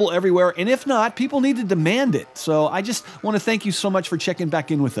available everywhere, and if not, people need to demand it. So I just want to thank you so much for checking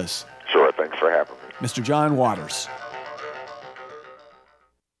back in with us. Sure, thanks for having me. Mr. John Waters.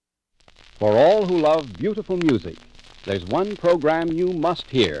 For all who love beautiful music, there's one program you must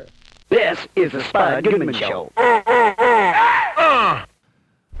hear. This is the Spud Goodman Show.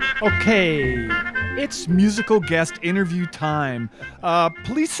 Okay, it's musical guest interview time.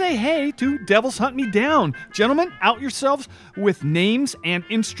 Please say hey to Devils Hunt Me Down. Gentlemen, out yourselves with names and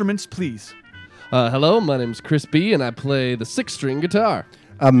instruments, please. Hello, my name's Chris B., and I play the 6-string guitar.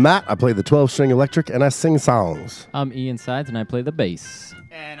 I'm Matt. I play the 12-string electric, and I sing songs. I'm Ian Sides, and I play the bass.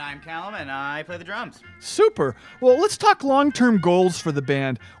 And I'm Callum, and I play the drums. Super. Well, let's talk long-term goals for the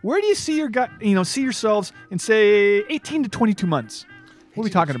band. Where do you see see yourselves in, say, 18 to 22 months? What are we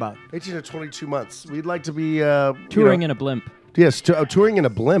talking about? 18 to 22 months. We'd like to be... touring in a blimp. Yes, touring in a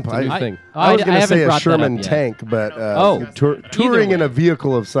blimp. I was going to say a Sherman tank, but touring in a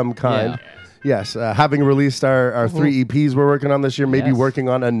vehicle of some kind. Yeah. Yes, having released our 3 EPs we're working on this year, maybe working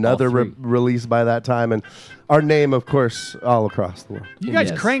on another release by that time, and our name, of course, all across the world. You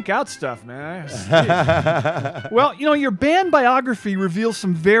guys crank out stuff, man. Well, your band biography reveals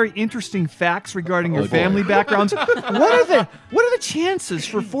some very interesting facts regarding your family backgrounds. What are the chances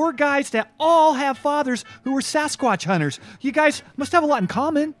for 4 guys to all have fathers who were Sasquatch hunters? You guys must have a lot in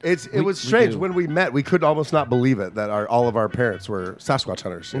common. It was strange. When we met, we could almost not believe it that all of our parents were Sasquatch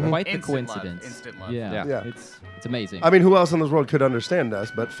hunters. Quite the coincidence. Instant love. Yeah. It's amazing. I mean, who else in this world could understand us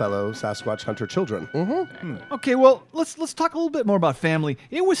but fellow Sasquatch hunter children? Okay, well, let's talk a little bit more about family.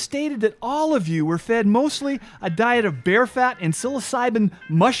 It was stated that all of you were fed mostly a diet of bear fat and psilocybin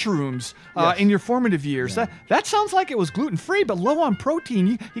mushrooms in your formative years. Yeah. That sounds like it was gluten-free, but low on protein.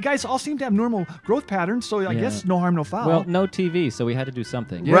 You guys all seem to have normal growth patterns, so I guess no harm, no foul. Well, no TV, so we had to do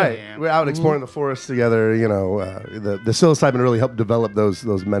something. Yeah. Right. We're out exploring the forest together. The psilocybin really helped develop those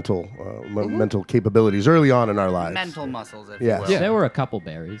mental capabilities early on in our lives. Mental muscles, if you will. Yeah. There were a couple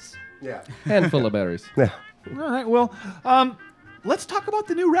berries. Yeah. Handful of berries. Yeah. All right, well, let's talk about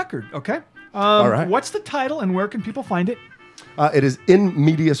the new record, okay? All right. What's the title and where can people find it? It is In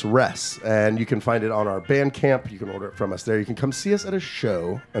Medias Res, and you can find it on our Bandcamp. You can order it from us there. You can come see us at a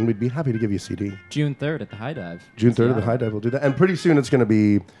show, and we'd be happy to give you a CD. June 3rd at the High Dive. June 3rd at the High Dive, we'll do that. And pretty soon it's going to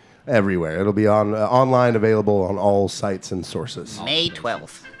be everywhere. It'll be online, available on all sites and sources. May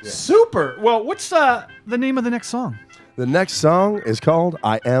 12th. Yeah. Super. Well, what's the name of the next song? The next song is called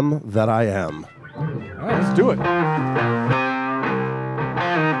I Am That I Am. All right, let's do it.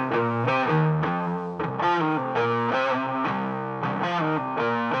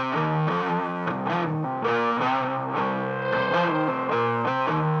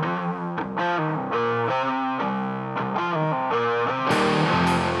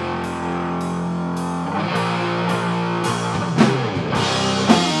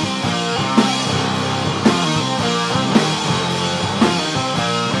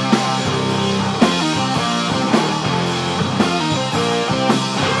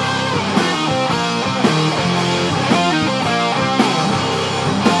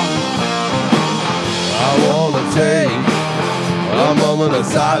 Moment of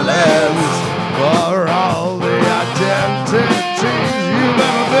silence for all the identities you've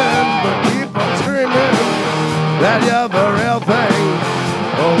ever been, but keep on screaming that you're the real thing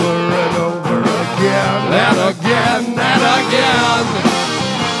over and over again and again and again.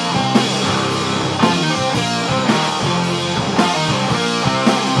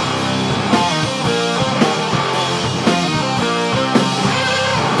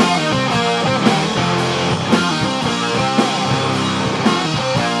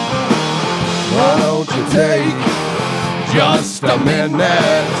 Why don't you take just a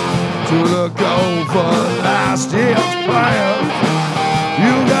minute to look over last year's plans?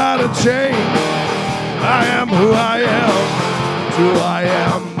 You gotta change. I am who I am. Who I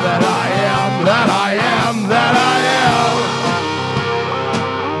am, that I am, that I am, that I am.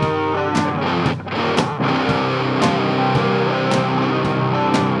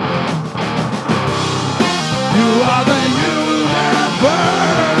 You are the universe.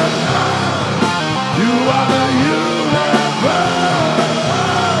 You are the universe.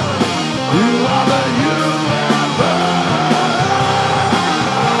 You are the universe.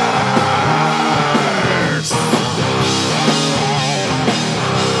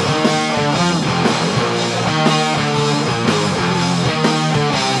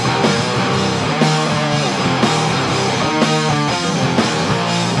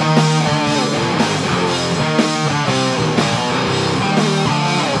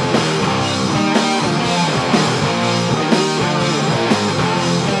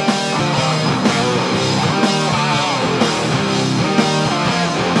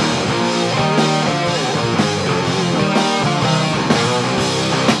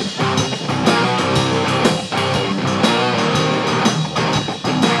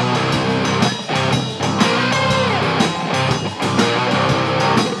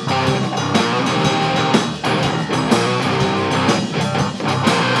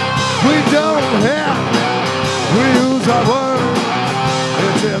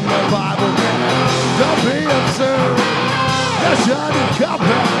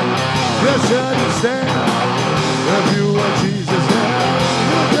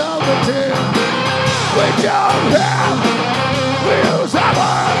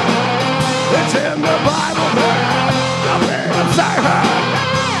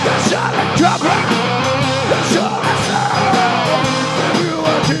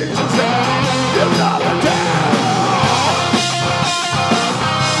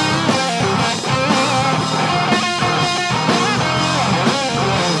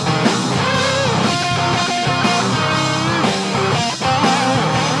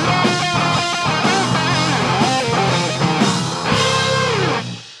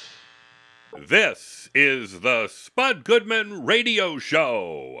 This is the Spud Goodman Radio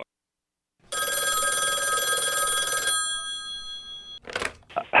Show.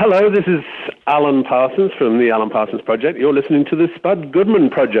 Hello, this is Alan Parsons from the Alan Parsons Project. You're listening to the Spud Goodman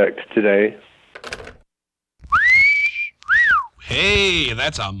Project today. Hey,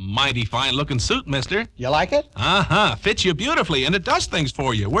 that's a mighty fine-looking suit, mister. You like it? Uh-huh. Fits you beautifully, and it does things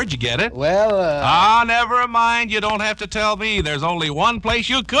for you. Where'd you get it? Well, never mind. You don't have to tell me. There's only one place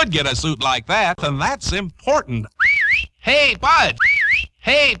you could get a suit like that, and that's important. Hey, Bud!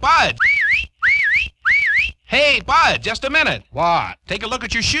 Hey, Bud! Hey, Bud, just a minute. What? Take a look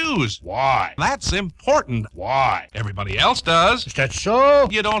at your shoes. Why? That's important. Why? Everybody else does. Is that so?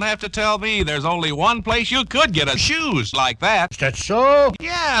 You don't have to tell me. There's only one place you could get a shoes like that. Is that so?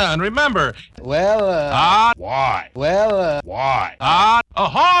 Yeah, and remember. Well, why? Well, why?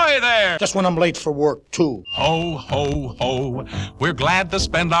 Ahoy there! Just when I'm late for work, too. Ho, ho, ho. We're glad to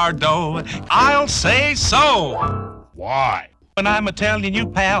spend our dough. I'll say so. Why? And I'm a-telling you,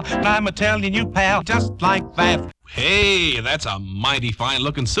 pal, and I'm a-telling you, pal, just like that. Hey, that's a mighty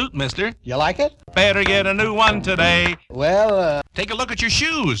fine-looking suit, mister. You like it? Better get a new one today. Well, take a look at your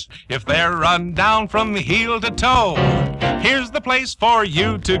shoes. If they're run down from heel to toe, here's the place for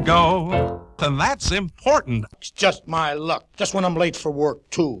you to go. And that's important. It's just my luck. Just when I'm late for work,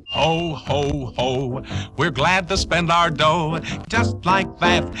 too. Ho, ho, ho. We're glad to spend our dough. Just like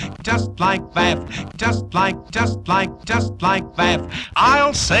that. Just like that. Just like that.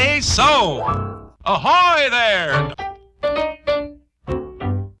 I'll say so. Ahoy there!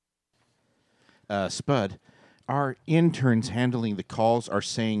 Spud, our interns handling the calls are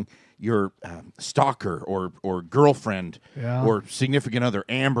saying your stalker or girlfriend or significant other,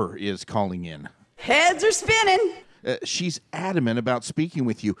 Amber, is calling in. Heads are spinning. She's adamant about speaking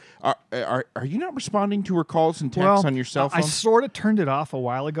with you. Are you not responding to her calls and texts on your cell phone? I sort of turned it off a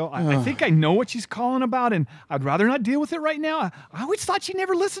while ago. I think I know what she's calling about, and I'd rather not deal with it right now. I always thought she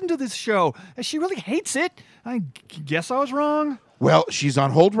never listened to this show. She really hates it. I guess I was wrong. Well, she's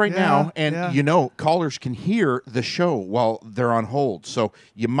on hold right now, and you know, callers can hear the show while they're on hold, so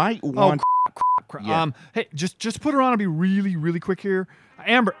you might want... Crap. Yeah. Hey, just put her on. I'll be really, really quick here.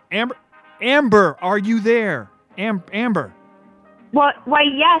 Amber, are you there? Amber. Well, why,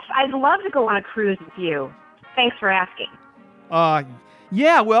 yes, I'd love to go on a cruise with you. Thanks for asking.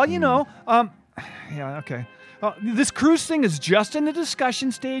 Yeah, well, you know, yeah, okay. This cruise thing is just in the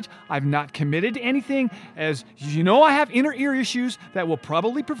discussion stage. I've not committed to anything. As you know, I have inner ear issues that will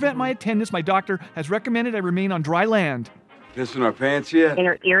probably prevent my attendance. My doctor has recommended I remain on dry land. Pissing our pants yet?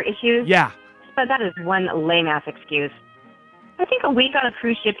 Inner ear issues? Yeah. But that is one lame-ass excuse. I think a week on a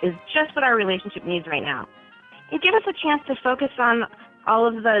cruise ship is just what our relationship needs right now. It'd give us a chance to focus on all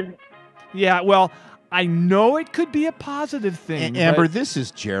of the... Yeah, well, I know it could be a positive thing. Amber, this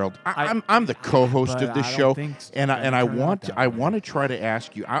is Gerald. I'm the co-host of this show, and I want to try to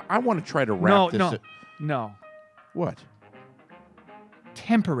ask you. I want to try to wrap this. No. What?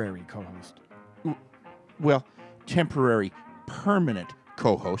 Temporary co-host. Well, temporary, permanent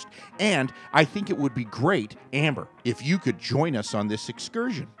co-host, and I think it would be great, Amber, if you could join us on this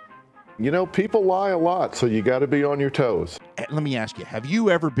excursion. You know, people lie a lot, so you got to be on your toes. Let me ask you, have you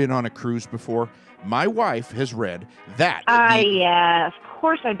ever been on a cruise before? My wife has read that. Yeah, of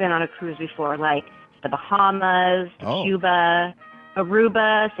course I've been on a cruise before, like the Bahamas, Cuba,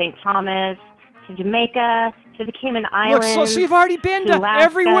 Aruba, St. Thomas, to Jamaica, to the Cayman Islands. Look, so you've already been to Alaska.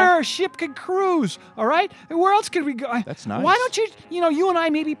 Everywhere a ship can cruise, all right? And where else could we go? That's nice. Why don't you and I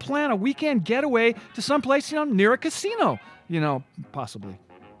maybe plan a weekend getaway to someplace, near a casino, possibly.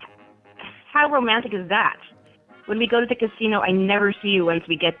 How romantic is that? When we go to the casino, I never see you once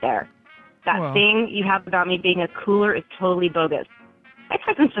we get there. That thing you have about me being a cooler is totally bogus. My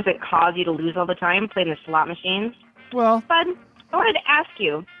presence doesn't cause you to lose all the time playing the slot machines. Well, Bud, I wanted to ask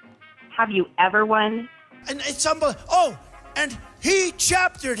you, have you ever won? And it's unbelievable. Oh, and he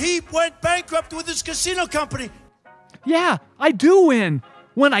chaptered. He went bankrupt with his casino company. Yeah, I do win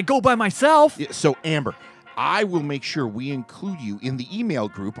when I go by myself. Yeah, so, Amber, I will make sure we include you in the email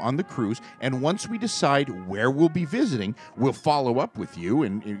group on the cruise, and once we decide where we'll be visiting, we'll follow up with you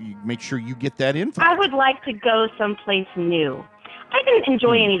and make sure you get that info. I would like to go someplace new. I didn't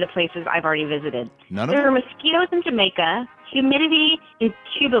enjoy any of the places I've already visited. There were mosquitoes in Jamaica. Humidity in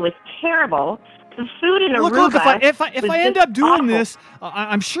Cuba was terrible. The food in Aruba Look, if I end up doing awful. this,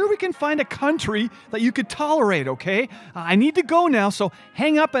 I'm sure we can find a country that you could tolerate, okay? I need to go now, so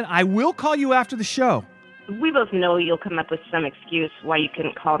hang up, and I will call you after the show. We both know you'll come up with some excuse why you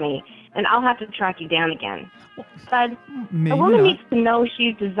couldn't call me, and I'll have to track you down again. Bud, a woman needs to know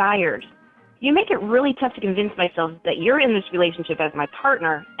she's desired. You make it really tough to convince myself that you're in this relationship as my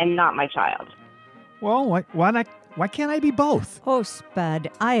partner and not my child. Well, why can't I be both? Oh,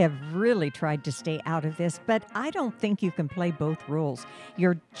 Spud, I have really tried to stay out of this, but I don't think you can play both roles.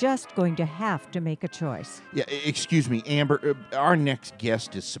 You're just going to have to make a choice. Yeah, excuse me, Amber. Our next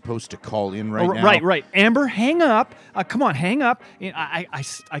guest is supposed to call in now. Right. Amber, hang up. Come on, hang up.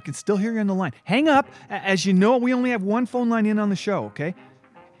 I can still hear you on the line. Hang up. As you know, we only have one phone line in on the show, okay?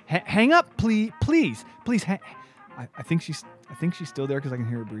 Hang up, please. I think she's still there because I can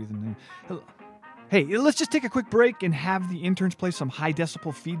hear her breathing. Hey, let's just take a quick break and have the interns play some high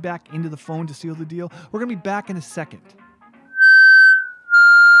decibel feedback into the phone to seal the deal. We're going to be back in a second.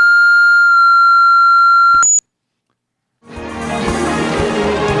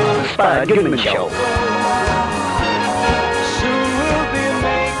 Spud Goodman Show. Soon we'll be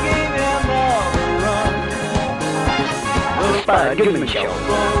making another run. The Spud Goodman Show.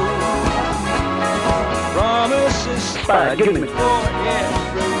 Promises Spud Goodman.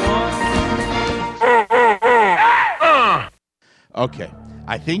 for everyone. Okay.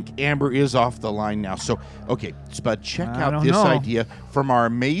 I think Amber is off the line now. So, okay, Spud, check I out don't this know. idea from our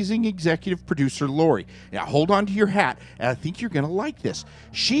amazing executive producer, Lori. Now, hold on to your hat, and I think you're going to like this.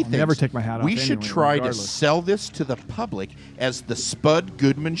 She thinks never take my hat off we should anyway, try regardless. to sell this to the public as the Spud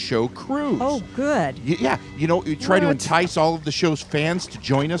Goodman Show Cruise. Oh, good. Yeah, you try to What? entice all of the show's fans to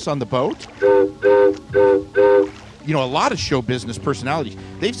join us on the boat. A lot of show business personalities,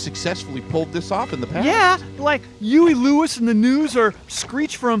 they've successfully pulled this off in the past. Yeah, like Huey Lewis in the News or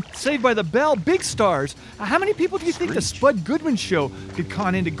Screech from Saved by the Bell, big stars. How many people do you think the Spud Goodman Show could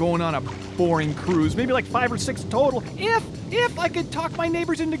con into going on a boring cruise? Maybe like 5 or 6 total, if I could talk my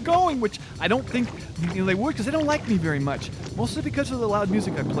neighbors into going, which I don't think they would because they don't like me very much. Mostly because of the loud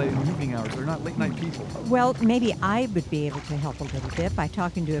music I play in the evening hours. They're not late night people. Well, maybe I would be able to help a little bit by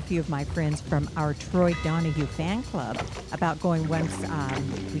talking to a few of my friends from our Troy Donahue fan club about going once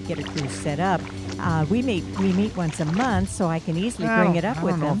we get a cruise set up. We meet once a month, so I can easily bring it up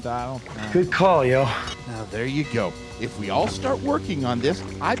with them. Good call, yo. Now, there you go. If we all start working on this,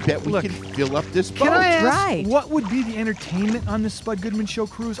 I bet we can fill up this boat. Can I ask what would be the entertainment on this Spud Goodman Show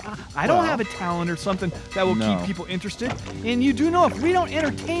cruise? I don't have a talent or something that will keep people interested. And you do know if we don't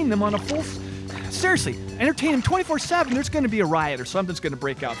entertain them on a full... Seriously, entertain them 24/7, there's going to be a riot or something's going to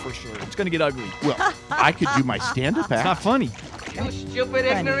break out for sure. It's going to get ugly. Well, I could do my stand-up act. It's not funny. You stupid,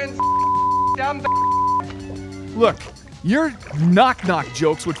 ignorant, dumb. Look, your knock-knock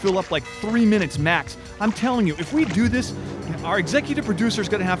jokes would fill up like 3 minutes max. I'm telling you, if we do this, our executive producer's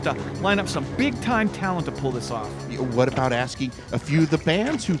going to have to line up some big-time talent to pull this off. What about asking a few of the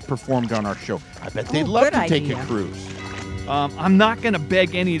bands who've performed on our show? I bet they'd love to take a cruise. I'm not going to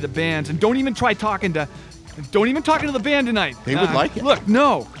beg any of the bands, and don't even talking to the band tonight. They would like it. Look,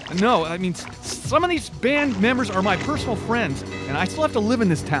 no. I mean, some of these band members are my personal friends, and I still have to live in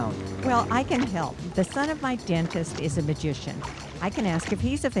this town. Well, I can help. The son of my dentist is a magician. I can ask if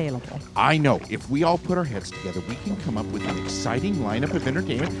he's available. I know. If we all put our heads together, we can come up with an exciting lineup of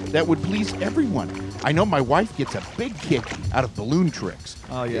entertainment that would please everyone. I know my wife gets a big kick out of balloon tricks.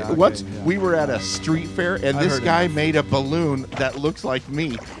 Oh, yeah. Once we were at a street fair, and this guy made a balloon that looks like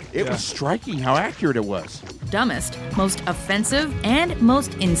me. It was striking how accurate it was. Dumbest, most offensive, and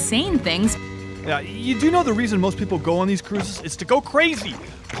most insane things. Yeah, you do know the reason most people go on these cruises is to go crazy.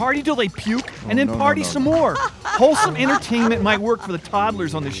 Party till they puke, and then party some more. Wholesome entertainment might work for the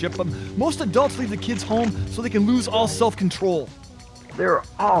toddlers on the ship, but most adults leave the kids home so they can lose all self-control. There are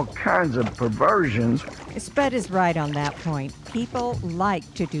all kinds of perversions. Spud is right on that point. People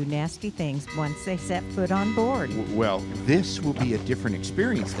like to do nasty things once they set foot on board. Well, this will be a different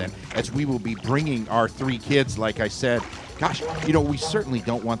experience then, as we will be bringing our 3 kids, like I said. Gosh, we certainly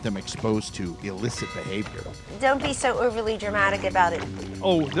don't want them exposed to illicit behavior. Don't be so overly dramatic about it.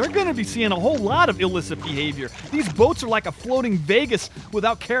 Oh, they're going to be seeing a whole lot of illicit behavior. These boats are like a floating Vegas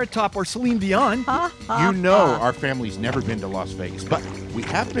without Carrot Top or Celine Dion. Our family's never been to Las Vegas, but we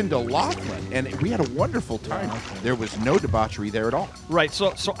have been to Laughlin, and we had a wonderful time. There was no debauchery there at all. Right,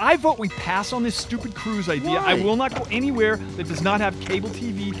 so I vote we pass on this stupid cruise idea. Why? I will not go anywhere that does not have cable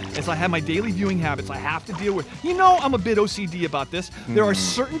TV, as I have my daily viewing habits I have to deal with. I'm a bit OCD about this. There are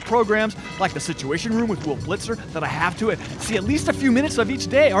certain programs, like the Situation Room with Will Blitzer, that I have to see at least a few minutes of each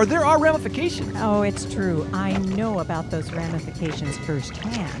day, or there are ramifications. Oh, it's true. I know about those ramifications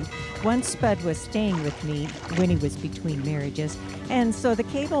firsthand. Once Spud was staying with me when he was between marriages, and so the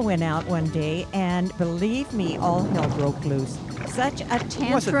cable went out one day, and believe me, all hell broke loose. Such a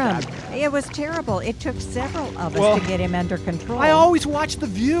tantrum. It was terrible. It took several of us to get him under control. I always watch The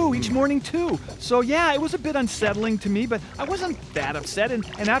View each morning, too. So, yeah, it was a bit unsettling to me, but I wasn't that upset. And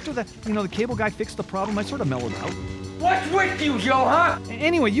after the cable guy fixed the problem, I sort of mellowed out. What's with you, Joe, huh?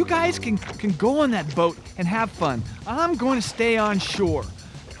 Anyway, you guys can go on that boat and have fun. I'm going to stay on shore.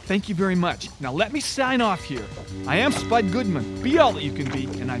 Thank you very much. Now let me sign off here. I am Spud Goodman. Be all that you can be,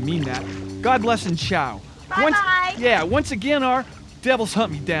 and I mean that. God bless and ciao. Bye-bye. Yeah, once again, our devils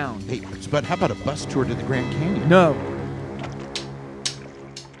hunt me down. Hey, Spud, how about a bus tour to the Grand Canyon? No.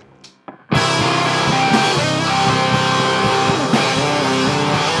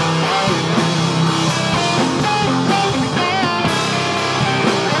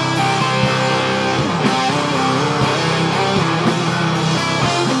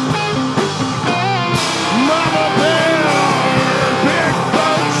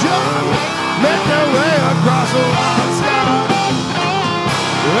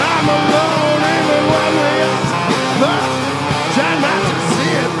 I'm alone even when we are together. Try not to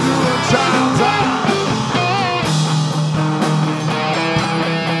see it through a child's eyes.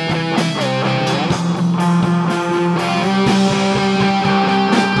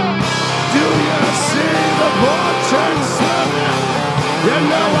 Do you see the portrait swimming? You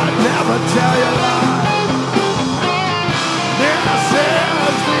know I'd never tell you lies. This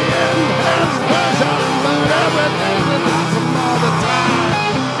is the enhanced version, but everything's awesome all the time.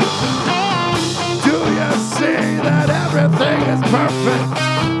 See that everything is perfect.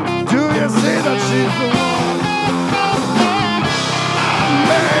 Do you see that she's the one? I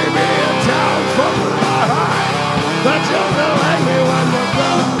may be in town from the high, but you'll still hang me when we're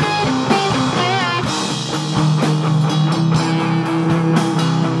done.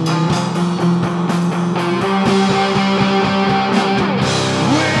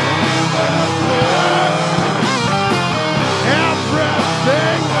 We will put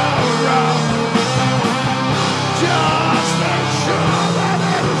everything around. Just make sure that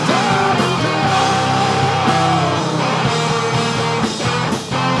it's done.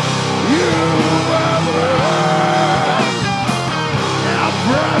 You have heard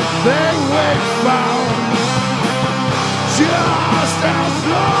everything we found. Just as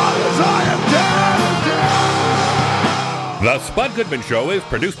long as I am dead. The Spud Goodman Show is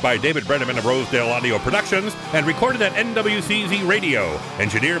produced by David Brenneman of Rosedale Audio Productions and recorded at NWCZ Radio.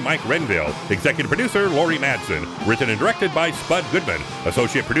 Engineer Mike Renville. Executive producer Lori Madsen. Written and directed by Spud Goodman.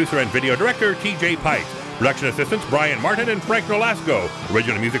 Associate producer and video director TJ Pite. Production assistants Brian Martin and Frank Nolasco.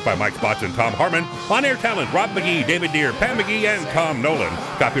 Original music by Mike Spots and Tom Harmon. On-air talent Rob McGee, David Deere, Pam McGee, and Tom Nolan.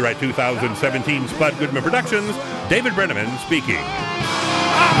 Copyright 2017 Spud Goodman Productions. David Brenneman speaking.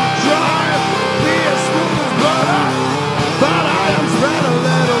 I'm trying to be as smooth as butter, but I am spread a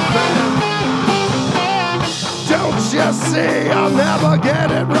little thin. Don't you see, I'll never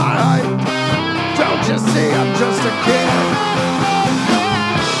get it right.